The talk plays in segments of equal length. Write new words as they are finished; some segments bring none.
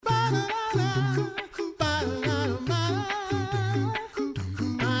You're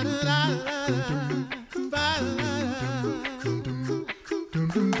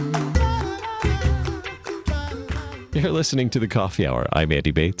listening to The Coffee Hour. I'm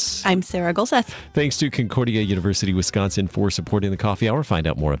Andy Bates. I'm Sarah Golseth. Thanks to Concordia University, Wisconsin for supporting The Coffee Hour. Find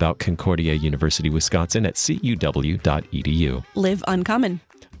out more about Concordia University, Wisconsin at cuw.edu. Live uncommon.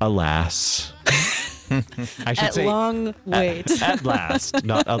 Alas. I should say long wait. At last,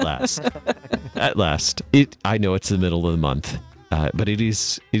 not alas. At last. I know it's the middle of the month. But it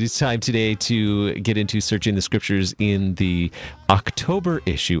is time today to get into searching the scriptures in the October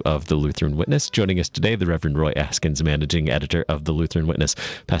issue of the Lutheran Witness. Joining us today, the Reverend Roy Askins, managing editor of the Lutheran Witness.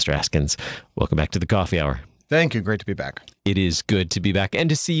 Pastor Askins, welcome back to the Coffee Hour. Thank you. Great to be back. It is good to be back and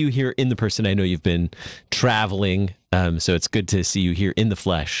to see you here in the person. I know you've been traveling, so it's good to see you here in the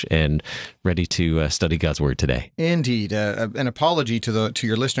flesh and ready to study God's Word today. Indeed. An apology to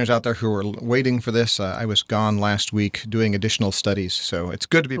your listeners out there who are waiting for this. I was gone last week doing additional studies, so it's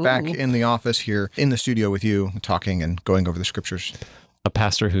good to be back in the office here in the studio with you, talking and going over the scriptures. A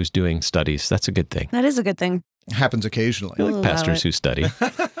pastor who's doing studies, that's a good thing. That is a good thing. Happens occasionally. I like pastors who study.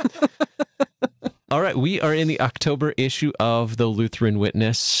 All right, we are in the October issue of the Lutheran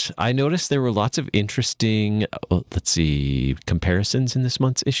Witness. I noticed there were lots of interesting, comparisons in this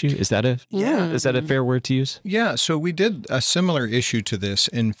month's issue. Is that a fair word to use? Yeah, so we did a similar issue to this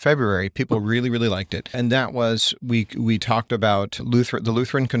in February. People really, really liked it. And that was, we talked about the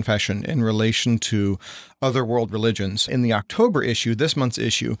Lutheran Confession in relation to other world religions. In the October issue, this month's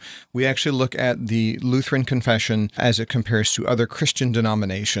issue, we actually look at the Lutheran Confession as it compares to other Christian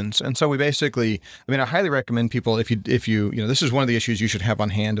denominations. And so we basically, I highly recommend people, if you this is one of the issues you should have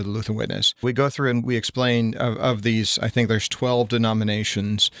on hand at the Lutheran Witness. We go through and we explain of these, I think there's 12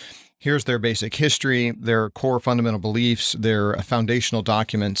 denominations. Here's their basic history, their core fundamental beliefs, their foundational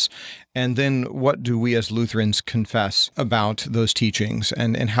documents, and then what do we as Lutherans confess about those teachings,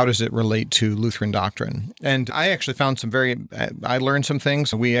 and how does it relate to Lutheran doctrine? And I actually found I learned some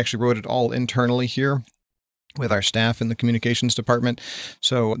things. We actually wrote it all internally here with our staff in the communications department.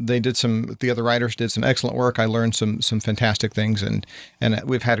 So the other writers did some excellent work. I learned some fantastic things, and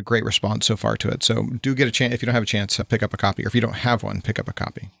we've had a great response so far to it. So do get a chance, if you don't have a chance, pick up a copy, or if you don't have one, pick up a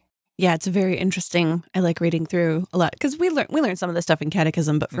copy. Yeah, it's very interesting. I like reading through a lot because we learned some of this stuff in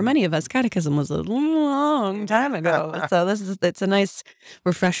catechism, but for many of us, catechism was a long time ago. So it's a nice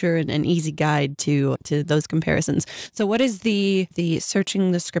refresher and easy guide to those comparisons. So what is the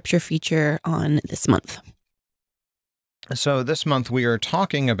Searching the Scripture feature on this month? So this month we are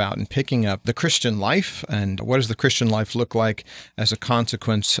talking about and picking up the Christian life, and what does the Christian life look like as a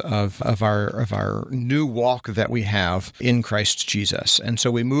consequence of our new walk that we have in Christ Jesus. And so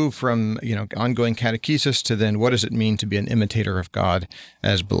we move from ongoing catechesis to then what does it mean to be an imitator of God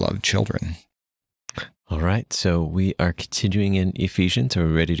as beloved children. All right, so we are continuing in Ephesians. Are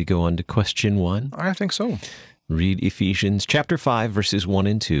we ready to go on to question 1? I think so. Read Ephesians chapter 5, verses 1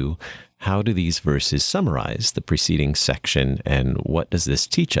 and 2. How do these verses summarize the preceding section, and what does this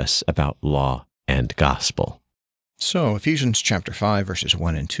teach us about law and gospel? So, Ephesians chapter 5, verses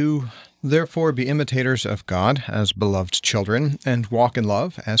 1 and 2. Therefore be imitators of God as beloved children, and walk in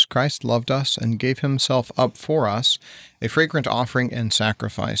love, as Christ loved us and gave himself up for us, a fragrant offering and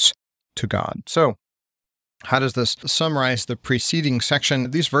sacrifice to God. So, how does this summarize the preceding section?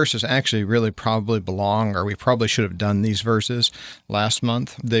 These verses actually really probably belong, or we probably should have done these verses last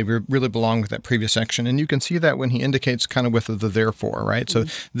month. They really belong with that previous section. And you can see that when he indicates kind of with the therefore, right? So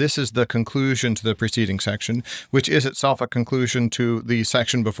this is the conclusion to the preceding section, which is itself a conclusion to the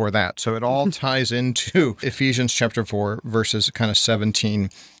section before that. So it all ties into Ephesians chapter 4, verses kind of 17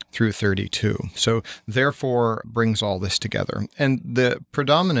 through 32. So therefore brings all this together. And the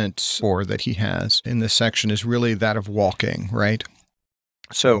predominant or that he has in this section is really that of walking, right?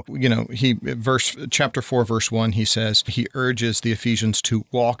 So, chapter 4, verse 1, he says, he urges the Ephesians to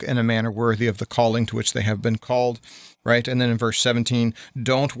walk in a manner worthy of the calling to which they have been called, right? And then in verse 17,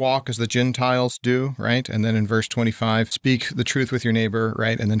 don't walk as the Gentiles do, right? And then in verse 25, speak the truth with your neighbor,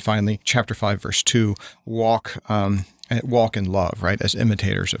 right? And then finally, chapter 5, verse 2, walk in love, right, as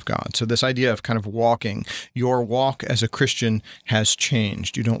imitators of God. So this idea of kind of walking, your walk as a Christian has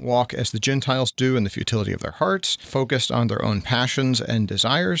changed. You don't walk as the Gentiles do in the futility of their hearts, focused on their own passions and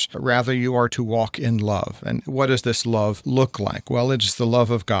desires. Rather, you are to walk in love. And what does this love look like? Well, it's the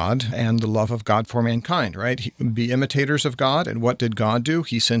love of God and the love of God for mankind, right? Be imitators of God. And what did God do?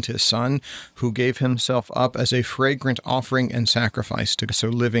 He sent his Son, who gave himself up as a fragrant offering and sacrifice to God. So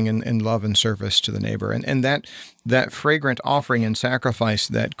living in love and service to the neighbor. And that fragrant offering and sacrifice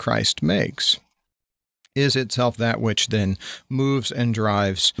that Christ makes is itself that which then moves and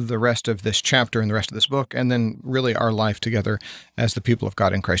drives the rest of this chapter and the rest of this book, and then really our life together as the people of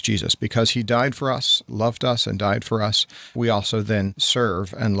God in Christ Jesus. Because he died for us, loved us, and died for us, we also then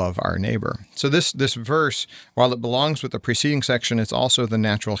serve and love our neighbor. So this verse, while it belongs with the preceding section, it's also the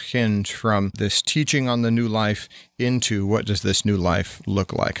natural hinge from this teaching on the new life into what does this new life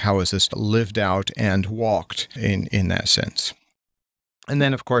look like? How is this lived out and walked in that sense? And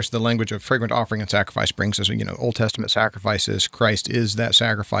then, of course, the language of fragrant offering and sacrifice brings us, Old Testament sacrifices. Christ is that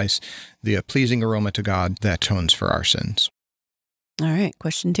sacrifice, the pleasing aroma to God that atones for our sins. All right,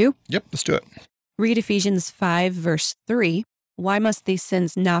 question 2. Yep, let's do it. Read Ephesians 5, verse 3. Why must these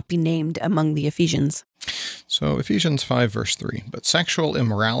sins not be named among the Ephesians? So Ephesians 5, verse 3. But sexual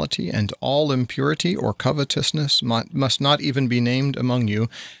immorality and all impurity or covetousness must not even be named among you,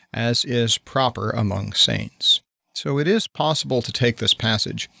 as is proper among saints. So it is possible to take this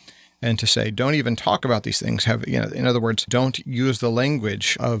passage and to say, don't even talk about these things. In other words, don't use the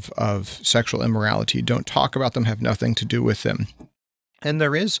language of sexual immorality. Don't talk about them, have nothing to do with them. And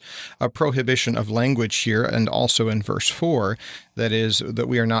there is a prohibition of language here, and also in verse 4, that is, that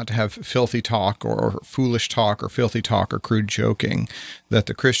we are not to have filthy talk or foolish talk or filthy talk or crude joking, that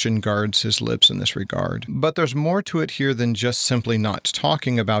the Christian guards his lips in this regard. But there's more to it here than just simply not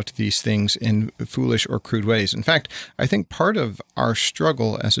talking about these things in foolish or crude ways. In fact, I think part of our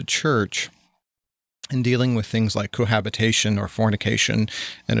struggle as a church in dealing with things like cohabitation or fornication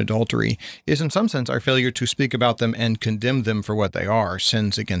and adultery is in some sense our failure to speak about them and condemn them for what they are,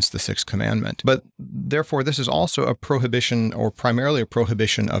 sins against the sixth commandment. But therefore, this is also a prohibition, or primarily a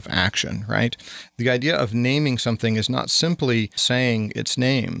prohibition of action, right? The idea of naming something is not simply saying its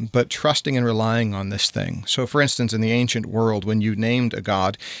name, but trusting and relying on this thing. So for instance, in the ancient world, when you named a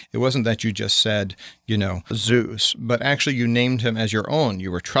god, it wasn't that you just said, Zeus, but actually you named him as your own.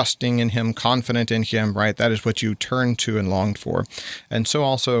 You were trusting in him, confident in him, right? That is what you turned to and longed for. And so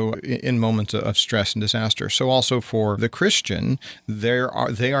also in moments of stress and disaster. So also for the Christian,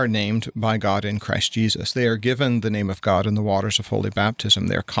 they are named by God in Christ Jesus. They are given the name of God in the waters of holy baptism.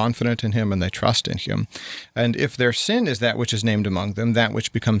 They are confident in him and they trust in him. And if their sin is that which is named among them, that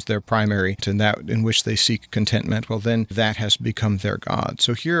which becomes their primary, and that in which they seek contentment, well, then that has become their God.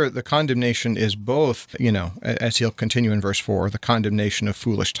 So here the condemnation is both, as he'll continue in verse 4, the condemnation of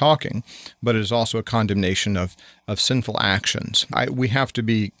foolish talking, but it is also a condemnation of sinful actions. We have to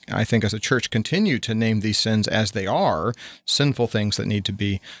be, I think, as a church, continue to name these sins as they are, sinful things that need to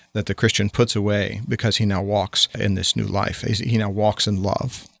be, that the Christian puts away because he now walks in this new life. He now walks in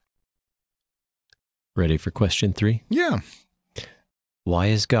love. Ready for question 3? Yeah. Why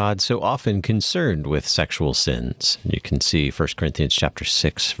is God so often concerned with sexual sins? You can see 1 Corinthians chapter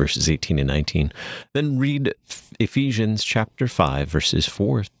 6, verses 18 and 19. Then read Ephesians chapter 5, verses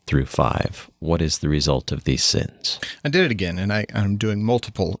 4 through 5. What is the result of these sins? I did it again, and I'm doing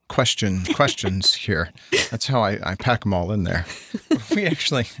multiple questions here. That's how I pack them all in there.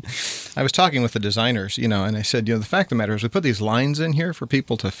 I was talking with the designers, and I said, the fact of the matter is we put these lines in here for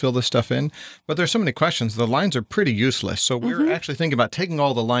people to fill this stuff in, but there's so many questions. The lines are pretty useless. So we're actually thinking about taking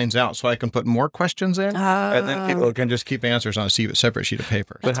all the lines out so I can put more questions in, and then people can just keep answers on a separate sheet of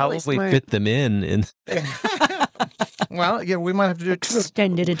paper. But how will we fit them in? Well, we might have to do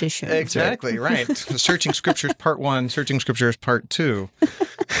extended edition. Exactly, right. Searching Scriptures Part 1, Searching Scriptures Part 2.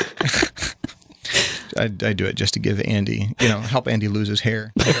 I do it just to give Andy, help Andy lose his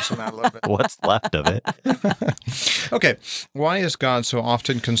hair. What's left of it? Okay, why is God so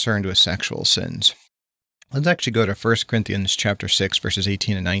often concerned with sexual sins? Let's actually go to 1 Corinthians chapter 6, verses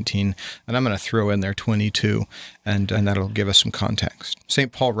 18 and 19, and I'm going to throw in there 22, and that'll give us some context.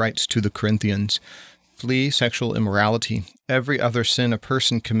 St. Paul writes to the Corinthians, "Flee sexual immorality. Every other sin a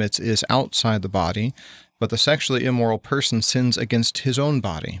person commits is outside the body, but the sexually immoral person sins against his own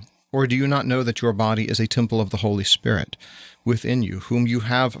body. Or do you not know that your body is a temple of the Holy Spirit within you, whom you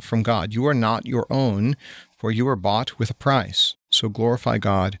have from God? You are not your own, for you are bought with a price. So glorify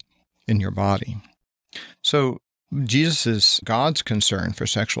God in your body." So God's concern for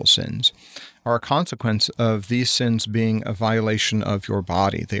sexual sins are a consequence of these sins being a violation of your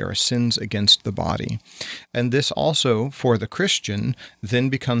body. They are sins against the body. And this also, for the Christian, then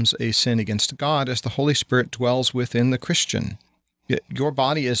becomes a sin against God as the Holy Spirit dwells within the Christian. Your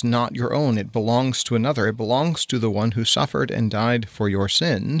body is not your own. It belongs to another. It belongs to the one who suffered and died for your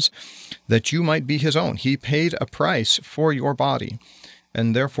sins, that you might be his own. He paid a price for your body.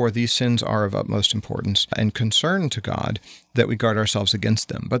 and therefore these sins are of utmost importance and concern to God that we guard ourselves against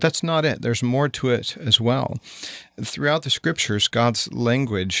them. But that's not it. There's more to it as well. Throughout the Scriptures, God's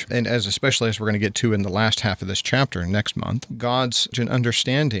language, and especially as we're going to get to in the last half of this chapter next month, God's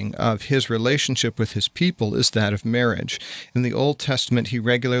understanding of his relationship with his people is that of marriage. In the Old Testament, he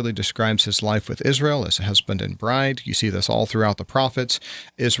regularly describes his life with Israel as a husband and bride. You see this all throughout the prophets.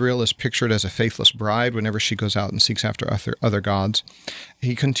 Israel is pictured as a faithless bride whenever she goes out and seeks after other gods.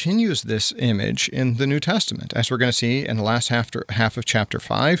 He continues this image in the New Testament, as we're going to see in the last half of chapter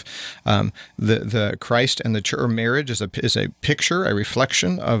 5. The Christ and the church, or marriage, is a picture, a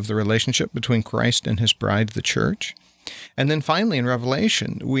reflection of the relationship between Christ and his bride, the church. And then finally in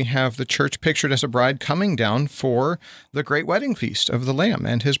Revelation, we have the church pictured as a bride coming down for the great wedding feast of the Lamb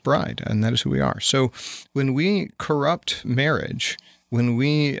and his bride, and that is who we are. So when we corrupt marriage, when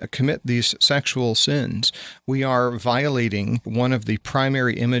we commit these sexual sins, we are violating one of the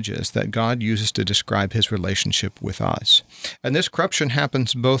primary images that God uses to describe his relationship with us. And this corruption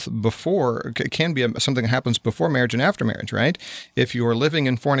happens can be something that happens before marriage and after marriage, right? If you're living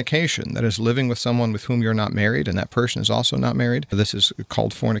in fornication, that is living with someone with whom you're not married, and that person is also not married, this is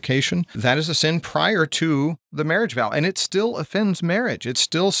called fornication. That is a sin prior to the marriage vow, and it still offends marriage. It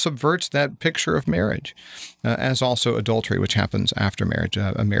still subverts that picture of marriage, as also adultery, which happens after marriage,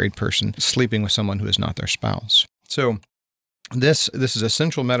 a married person sleeping with someone who is not their spouse. So this is a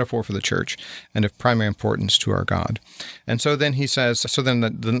central metaphor for the church and of primary importance to our God. And so then he says,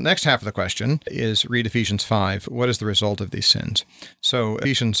 the next half of the question is, read Ephesians 5. What is the result of these sins? So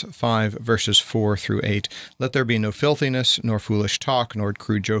Ephesians 5, verses 4 through 8. Let there be no filthiness, nor foolish talk, nor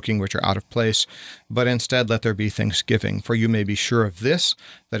crude joking, which are out of place, but instead let there be thanksgiving. For you may be sure of this,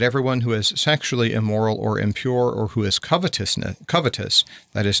 that everyone who is sexually immoral or impure, or who is covetous,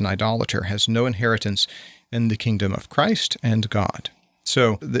 that is an idolater, has no inheritance in the kingdom of Christ and God.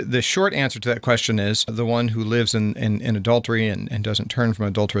 So the short answer to that question is the one who lives in adultery and doesn't turn from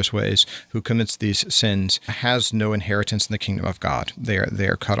adulterous ways, who commits these sins, has no inheritance in the kingdom of God. They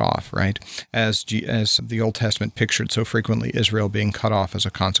are cut off, right? As the Old Testament pictured so frequently Israel being cut off as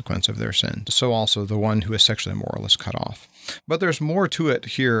a consequence of their sins. So also the one who is sexually immoral is cut off. But there's more to it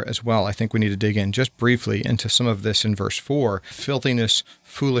here as well. I think we need to dig in just briefly into some of this in verse 4. Filthiness,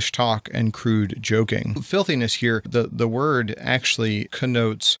 foolish talk, and crude joking. Filthiness here, the word actually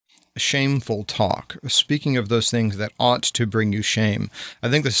connotes shameful talk, speaking of those things that ought to bring you shame. I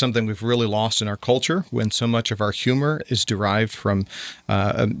think this is something we've really lost in our culture when so much of our humor is derived from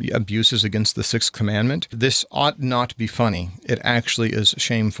abuses against the sixth commandment. This ought not be funny. It actually is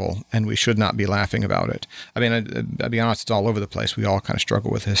shameful, and we should not be laughing about it. I mean, I'll be honest, it's all over the place. We all kind of struggle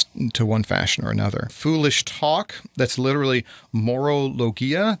with this to one fashion or another. Foolish talk, that's literally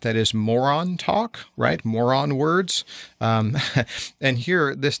morologia, that is moron talk, right? Moron words. And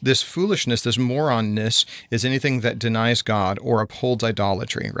here, this foolishness, this moronness, is anything that denies God or upholds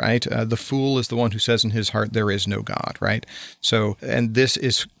idolatry, right? The fool is the one who says in his heart, there is no God, right? So, and this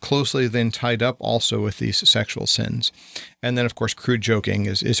is closely then tied up also with these sexual sins. And then, of course, crude joking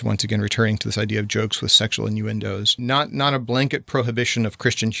is once again returning to this idea of jokes with sexual innuendos. Not a blanket prohibition of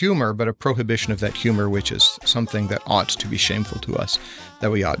Christian humor, but a prohibition of that humor, which is something that ought to be shameful to us, that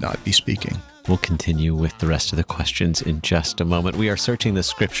we ought not be speaking. We'll continue with the rest of the questions in just a moment. We are searching the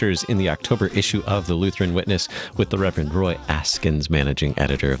scriptures in the October issue of the Lutheran Witness with the Reverend Roy Askins, managing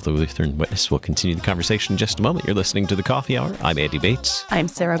editor of the Lutheran Witness. We'll continue the conversation in just a moment. You're listening to The Coffee Hour. I'm Andy Bates. I'm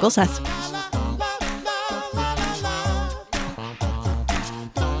Sarah Gulseth.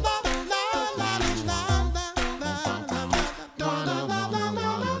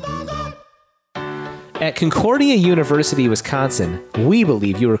 At Concordia University, Wisconsin, we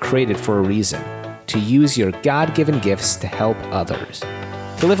believe you were created for a reason: to use your God-given gifts to help others,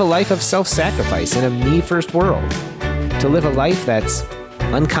 to live a life of self-sacrifice in a me-first world, to live a life that's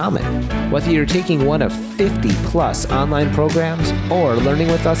uncommon. Whether you're taking one of 50-plus online programs or learning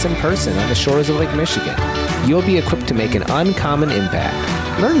with us in person on the shores of Lake Michigan, you'll be equipped to make an uncommon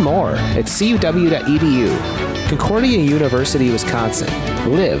impact. Learn more at cuw.edu. Concordia University, Wisconsin.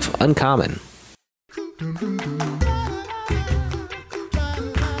 Live uncommon.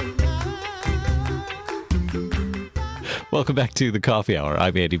 Welcome back to The Coffee Hour.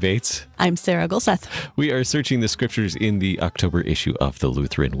 I'm Andy Bates. I'm Sarah Gulseth. We are searching the scriptures in the October issue of the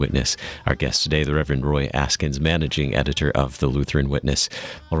Lutheran Witness. Our guest today, the Reverend Roy Askins, managing editor of the Lutheran Witness.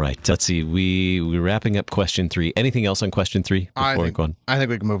 All right, let's see. We're wrapping up question 3. Anything else on question 3 before we go on? I think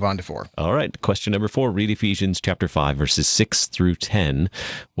we can move on to 4. All right, question number 4. Read Ephesians chapter 5, verses 6 through 10.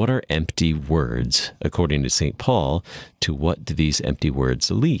 What are empty words? According to St. Paul, to what do these empty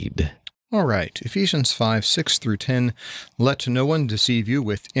words lead? All right, Ephesians 5, 6 through 10. Let no one deceive you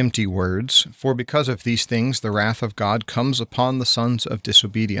with empty words, for because of these things the wrath of God comes upon the sons of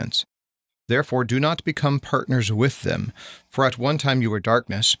disobedience. Therefore do not become partners with them. For at one time you were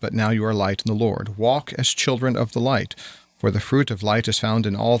darkness, but now you are light in the Lord. Walk as children of the light. For the fruit of light is found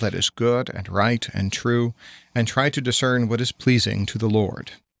in all that is good and right and true, and try to discern what is pleasing to the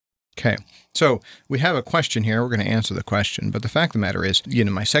Lord. Okay, so we have a question here. We're going to answer the question, but the fact of the matter is,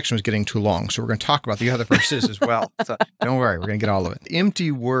 my section was getting too long, so we're going to talk about the other verses as well. So don't worry, we're going to get all of it.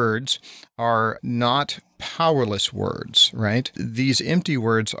 Empty words are not powerless words, right? These empty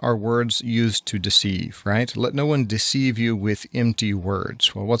words are words used to deceive, right? Let no one deceive you with empty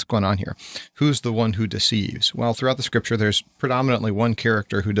words. Well, what's going on here? Who's the one who deceives? Well, throughout the scripture, there's predominantly one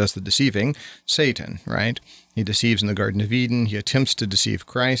character who does the deceiving, Satan, right? He deceives in the Garden of Eden. He attempts to deceive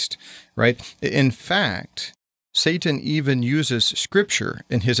Christ, right? In fact, Satan even uses Scripture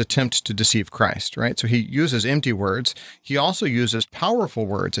in his attempt to deceive Christ, right? So he uses empty words. He also uses powerful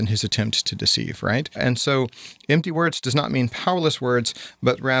words in his attempt to deceive, right? And so empty words does not mean powerless words,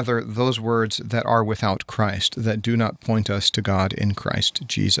 but rather those words that are without Christ, that do not point us to God in Christ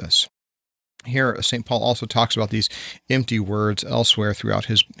Jesus. Here, St. Paul also talks about these empty words elsewhere throughout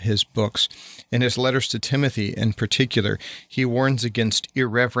his books. In his letters to Timothy in particular, he warns against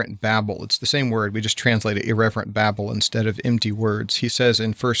irreverent babble. It's the same word, we just translate it irreverent babble instead of empty words. He says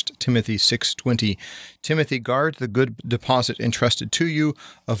in 1 Timothy 6:20, Timothy, guard the good deposit entrusted to you.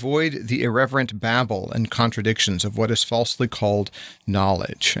 Avoid the irreverent babble and contradictions of what is falsely called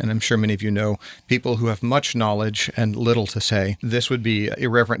knowledge. And I'm sure many of you know people who have much knowledge and little to say. This would be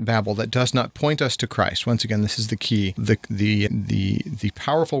irreverent babble that does not point us to Christ. Once again, this is the key. The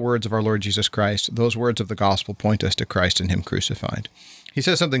powerful words of our Lord Jesus Christ, those words of the gospel point us to Christ and Him crucified. He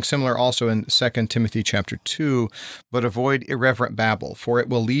says something similar also in 2 Timothy chapter 2, but avoid irreverent babble, for it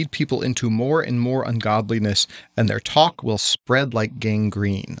will lead people into more and more ungodliness, and their talk will spread like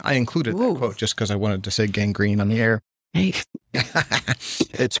gangrene. I included that quote just because I wanted to say gangrene on the air. Hey.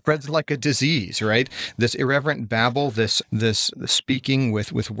 It spreads like a disease, right? This irreverent babble, this speaking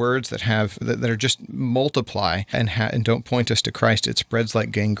with words that are just multiply and don't point us to Christ. It spreads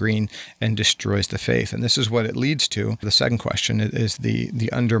like gangrene and destroys the faith. And this is what it leads to. The second question is the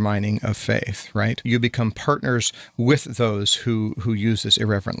undermining of faith, right? You become partners with those who use this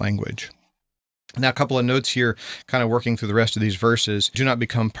irreverent language. Now, a couple of notes here, kind of working through the rest of these verses. Do not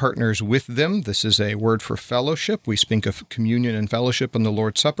become partners with them. This is a word for fellowship. We speak of communion and fellowship in the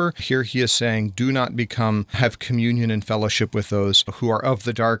Lord's Supper. Here he is saying, do not have communion and fellowship with those who are of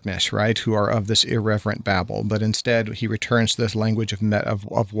the darkness, right? Who are of this irreverent babble. But instead, he returns to this language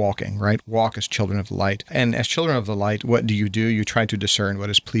of walking, right? Walk as children of the light. And as children of the light, what do? You try to discern what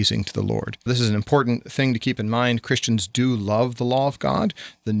is pleasing to the Lord. This is an important thing to keep in mind. Christians do love the law of God.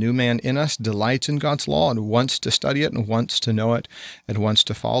 The new man in us delights in God's law and wants to study it and wants to know it and wants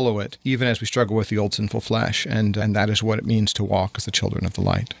to follow it, even as we struggle with the old sinful flesh. And that is what it means to walk as the children of the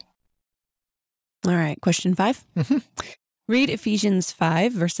light. All right, question 5. Mm-hmm. Read Ephesians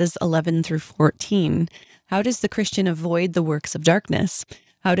 5, verses 11 through 14. How does the Christian avoid the works of darkness?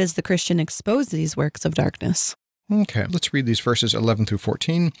 How does the Christian expose these works of darkness? Okay, let's read these verses 11 through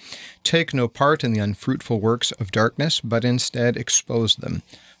 14. Take no part in the unfruitful works of darkness, but instead expose them.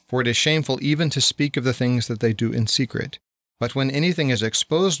 For it is shameful even to speak of the things that they do in secret. But when anything is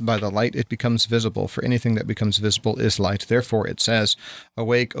exposed by the light, it becomes visible, for anything that becomes visible is light. Therefore it says,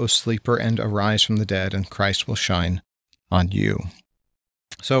 awake, O sleeper, and arise from the dead, and Christ will shine on you.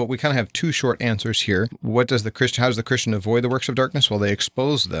 So we kind of have two short answers here. How does the Christian avoid the works of darkness? Well, they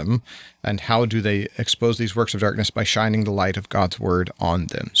expose them. And how do they expose these works of darkness? By shining the light of God's word on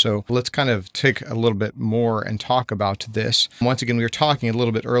them. So let's kind of take a little bit more and talk about this. Once again, we were talking a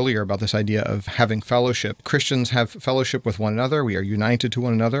little bit earlier about this idea of having fellowship. Christians have fellowship with one another. We are united to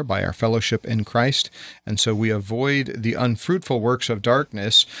one another by our fellowship in Christ. And so we avoid the unfruitful works of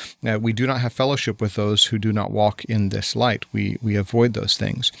darkness. We do not have fellowship with those who do not walk in this light. We avoid those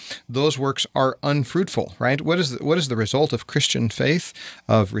things. Those works are unfruitful, right? What is the result of Christian faith,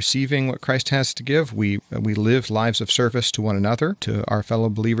 of receiving what Christ has to give? We live lives of service to one another, to our fellow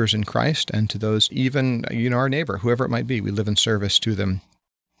believers in Christ, and to those even, our neighbor, whoever it might be. We live in service to them.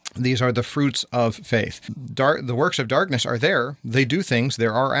 These are the fruits of faith. The works of darkness are there. They do things.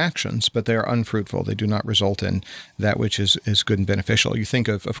 There are actions, but they are unfruitful. They do not result in that which is good and beneficial. You think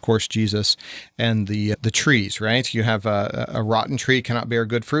of course, Jesus and the trees, right? You have a rotten tree cannot bear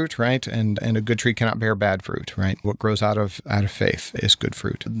good fruit, right? And a good tree cannot bear bad fruit, right? What grows out of faith is good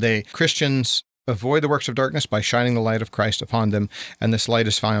fruit. Christians avoid the works of darkness by shining the light of Christ upon them, and this light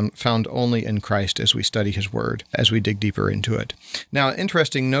is found only in Christ as we study his word, as we dig deeper into it. Now,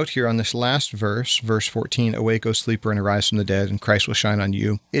 interesting note here on this last verse, verse 14, awake, O sleeper, and arise from the dead, and Christ will shine on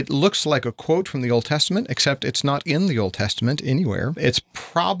you. It looks like a quote from the Old Testament, except it's not in the Old Testament anywhere. It's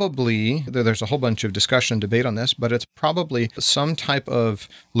probably, there's a whole bunch of discussion and debate on this, but it's probably some type of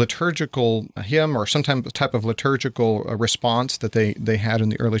liturgical hymn or some type of liturgical response that they had in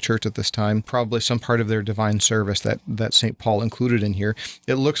the early church at this time, probably some part of their divine service that St. Paul included in here.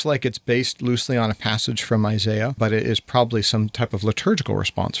 It looks like it's based loosely on a passage from Isaiah, but it is probably some type of liturgical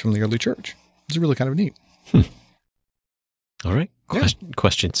response from the early church. It's really kind of neat. All right.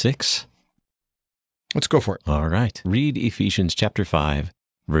 Question 6. Let's go for it. All right. Read Ephesians chapter 5,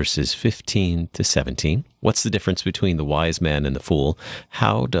 verses 15 to 17. What's the difference between the wise man and the fool?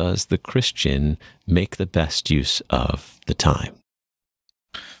 How does the Christian make the best use of the time?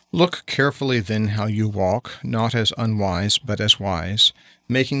 Look carefully then how you walk, not as unwise, but as wise,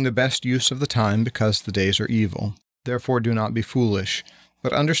 making the best use of the time, because the days are evil. Therefore do not be foolish,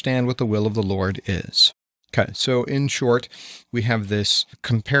 but understand what the will of the Lord is. Okay, so in short, we have this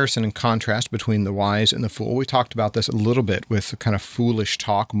comparison and contrast between the wise and the fool. We talked about this a little bit with kind of foolish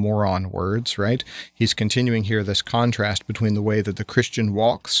talk, moron words, right? He's continuing here this contrast between the way that the Christian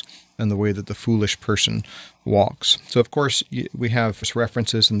walks and the way that the foolish person walks. So, of course, we have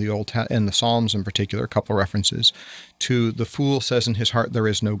references in the Psalms in particular, a couple references to the fool says in his heart there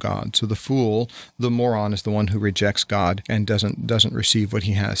is no God. So the fool, the moron, is the one who rejects God and doesn't receive what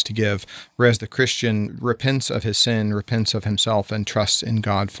he has to give, whereas the Christian repents of his sin, repents of himself, and trusts in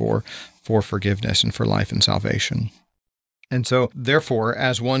God for forgiveness and for life and salvation. And so, therefore,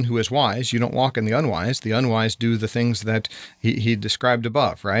 as one who is wise, you don't walk in the unwise. The unwise do the things that he described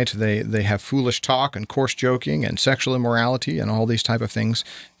above, right? They have foolish talk and coarse joking and sexual immorality and all these type of things.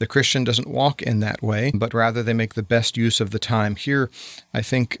 The Christian doesn't walk in that way, but rather they make the best use of the time. Here, I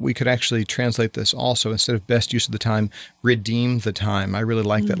think we could actually translate this also, instead of best use of the time, redeem the time. I really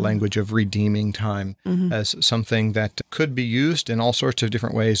like that language of redeeming time as something that could be used in all sorts of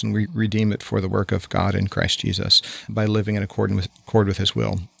different ways, and we redeem it for the work of God in Christ Jesus by living in accord with his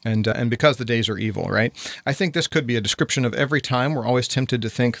will. And because the days are evil, right? I think this could be a description of every time. We're always tempted to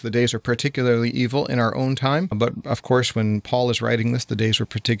think the days are particularly evil in our own time. But of course, when Paul is writing this, the days were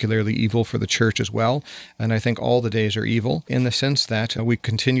particularly evil for the church as well. And I think all the days are evil in the sense that we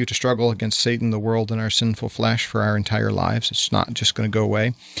continue to struggle against Satan, the world, and our sinful flesh for our entire lives. It's not just going to go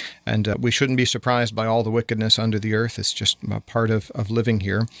away. And we shouldn't be surprised by all the wickedness under the earth. It's just a part of living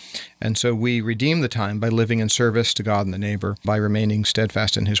here. And so we redeem the time by living in service to God and the neighbor, by remaining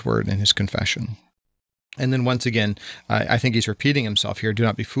steadfast in his word and his confession. And then once again, I think he's repeating himself here. Do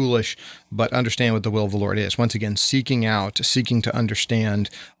not be foolish, but understand what the will of the Lord is. Once again, seeking to understand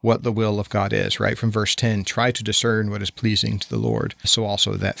what the will of God is, right? From verse 10, try to discern what is pleasing to the Lord. So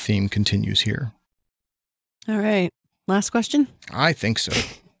also that theme continues here. All right. Last question? I think so.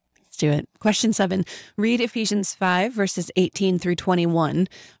 Let's do it. Question 7. Read Ephesians 5, verses 18 through 21.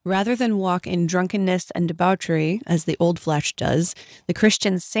 Rather than walk in drunkenness and debauchery, as the old flesh does, the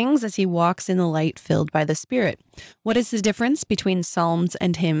Christian sings as he walks in the light filled by the Spirit. What is the difference between psalms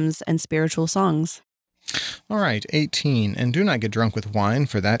and hymns and spiritual songs? All right, 18. And do not get drunk with wine,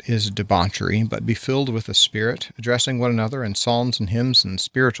 for that is debauchery, but be filled with the Spirit, addressing one another in psalms and hymns and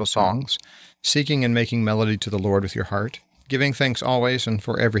spiritual songs, seeking and making melody to the Lord with your heart, giving thanks always and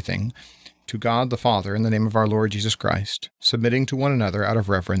for everything to God the Father in the name of our Lord Jesus Christ, submitting to one another out of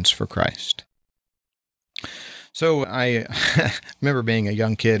reverence for Christ. So I remember being a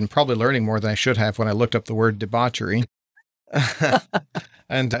young kid and probably learning more than I should have when I looked up the word debauchery.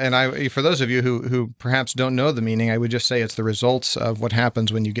 And I, for those of you who perhaps don't know the meaning, I would just say it's the results of what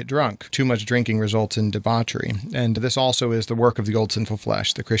happens when you get drunk. Too much drinking results in debauchery. And this also is the work of the old sinful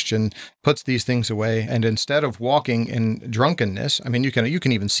flesh. The Christian puts these things away, and instead of walking in drunkenness, I mean, you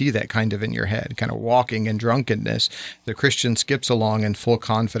can even see that kind of in your head, kind of walking in drunkenness. The Christian skips along in full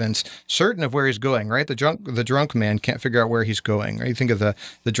confidence, certain of where he's going, right? The drunk man can't figure out where he's going. Right? You think of the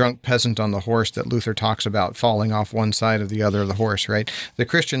drunk peasant on the horse that Luther talks about falling off one side of the other of the horse, right? The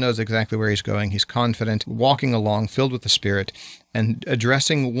Christian knows exactly where he's going. He's confident, walking along, filled with the Spirit, and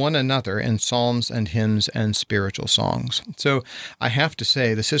addressing one another in psalms and hymns and spiritual songs. So I have to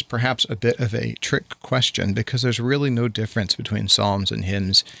say, this is perhaps a bit of a trick question because there's really no difference between psalms and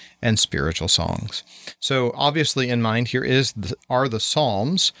hymns and spiritual songs. So obviously in mind here are the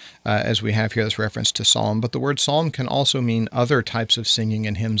psalms, as we have here this reference to psalm, but the word psalm can also mean other types of singing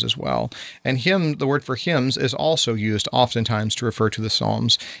and hymns as well. And hymn, the word for hymns, is also used oftentimes to refer to the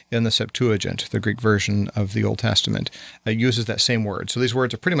psalms in the Septuagint, the Greek version of the Old Testament. It uses that same word. So these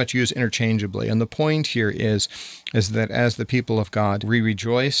words are pretty much used interchangeably. And the point here is that as the people of God, we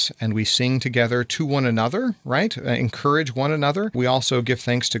rejoice and we sing together to one another, right? Encourage one another. We also give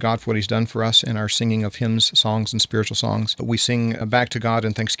thanks to God for what he's done for us in our singing of hymns, songs, and spiritual songs. We sing back to God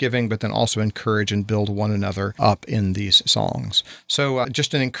in thanksgiving, but then also encourage and build one another up in these songs. So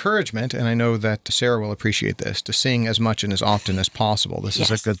just an encouragement, and I know that Sarah will appreciate this, to sing as much and as often as possible. This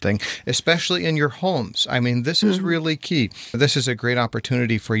is a good thing, especially in your homes. I mean, this is really key. This is a great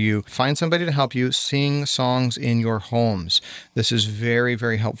opportunity for you. Find somebody to help you sing songs in your homes. This is very,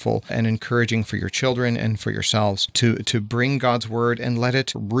 very helpful and encouraging for your children and for yourselves to bring God's word and let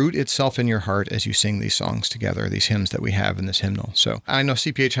it root itself in your heart as you sing these songs together, these hymns that we have in this hymnal. So I know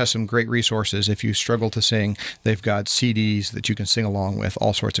CPH has some great resources. If you struggle to sing, they've got CDs that you can sing along with,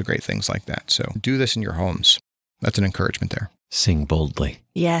 all sorts of great things like that. So do this in your homes. That's an encouragement there. Sing boldly.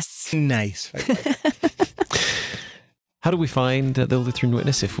 Yes. Nice. How do we find the Lutheran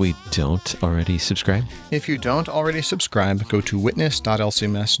Witness if we don't already subscribe? If you don't already subscribe, go to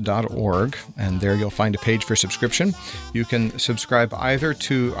witness.lcms.org, and there you'll find a page for subscription. You can subscribe either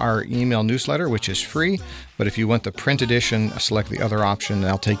to our email newsletter, which is free, but if you want the print edition, select the other option, and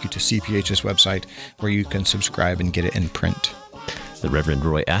that'll take you to CPH's website where you can subscribe and get it in print. The Reverend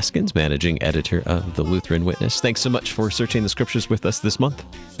Roy Askins, managing editor of the Lutheran Witness. Thanks so much for searching the scriptures with us this month.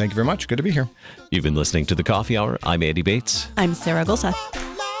 Thank you very much. Good to be here. You've been listening to The Coffee Hour. I'm Andy Bates. I'm Sarah Gulseth.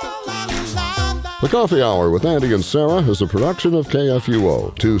 The Coffee Hour with Andy and Sarah is a production of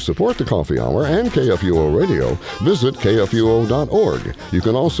KFUO. To support the Coffee Hour and KFUO Radio, visit KFUO.org. You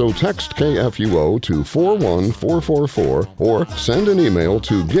can also text KFUO to 41444 or send an email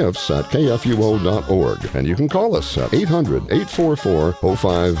to gifts@KFUO.org. And you can call us at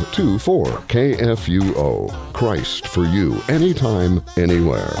 800-844-0524. KFUO. Christ for you, anytime,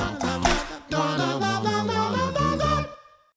 anywhere.